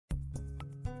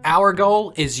Our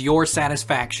goal is your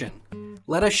satisfaction.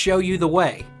 Let us show you the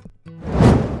way.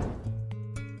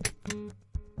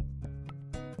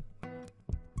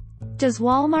 Does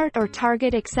Walmart or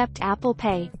Target accept Apple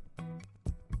Pay?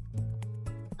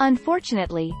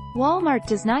 Unfortunately, Walmart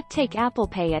does not take Apple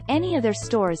Pay at any of their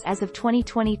stores as of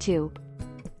 2022.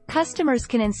 Customers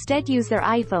can instead use their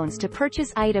iPhones to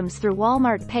purchase items through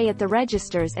Walmart Pay at the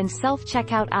registers and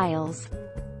self-checkout aisles.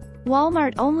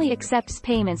 Walmart only accepts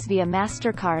payments via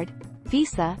MasterCard,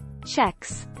 Visa,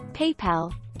 checks,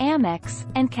 PayPal,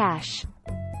 Amex, and cash.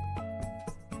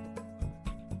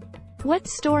 What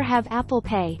store have Apple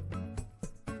Pay?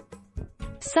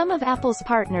 Some of Apple's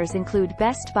partners include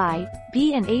Best Buy,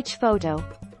 B&H Photo,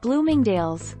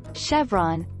 Bloomingdale's,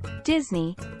 Chevron,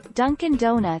 Disney, Dunkin'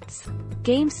 Donuts,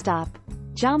 GameStop,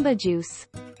 Jamba Juice,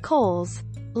 Kohl's,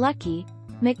 Lucky,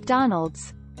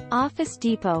 McDonald's, Office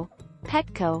Depot,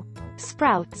 Petco,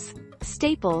 Sprouts,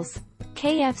 Staples,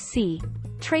 KFC,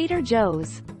 Trader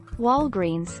Joe's,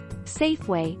 Walgreens,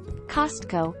 Safeway,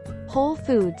 Costco, Whole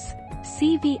Foods,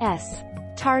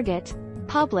 CVS, Target,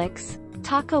 Publix,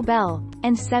 Taco Bell,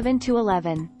 and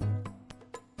 7-Eleven.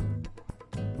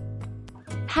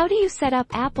 How do you set up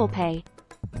Apple Pay?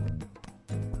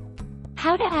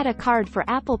 How to add a card for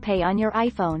Apple Pay on your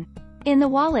iPhone. In the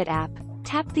Wallet app,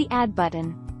 tap the Add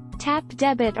button. Tap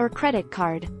Debit or Credit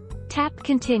Card. Tap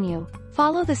Continue.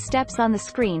 Follow the steps on the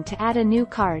screen to add a new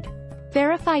card.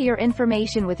 Verify your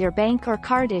information with your bank or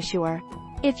card issuer.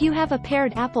 If you have a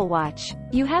paired Apple Watch,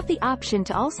 you have the option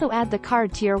to also add the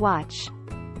card to your watch.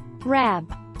 RAB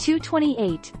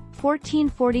 228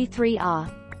 1443 AH.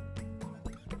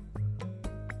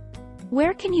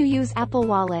 Where can you use Apple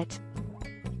Wallet?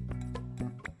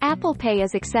 Apple Pay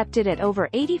is accepted at over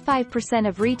 85%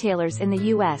 of retailers in the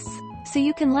US, so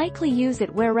you can likely use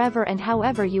it wherever and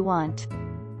however you want.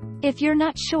 If you're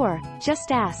not sure,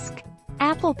 just ask.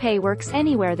 Apple Pay works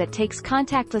anywhere that takes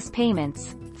contactless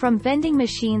payments, from vending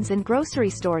machines and grocery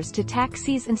stores to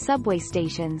taxis and subway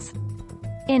stations.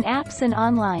 In apps and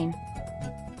online.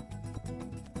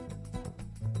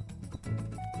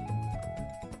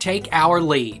 Take our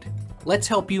lead. Let's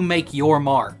help you make your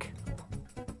mark.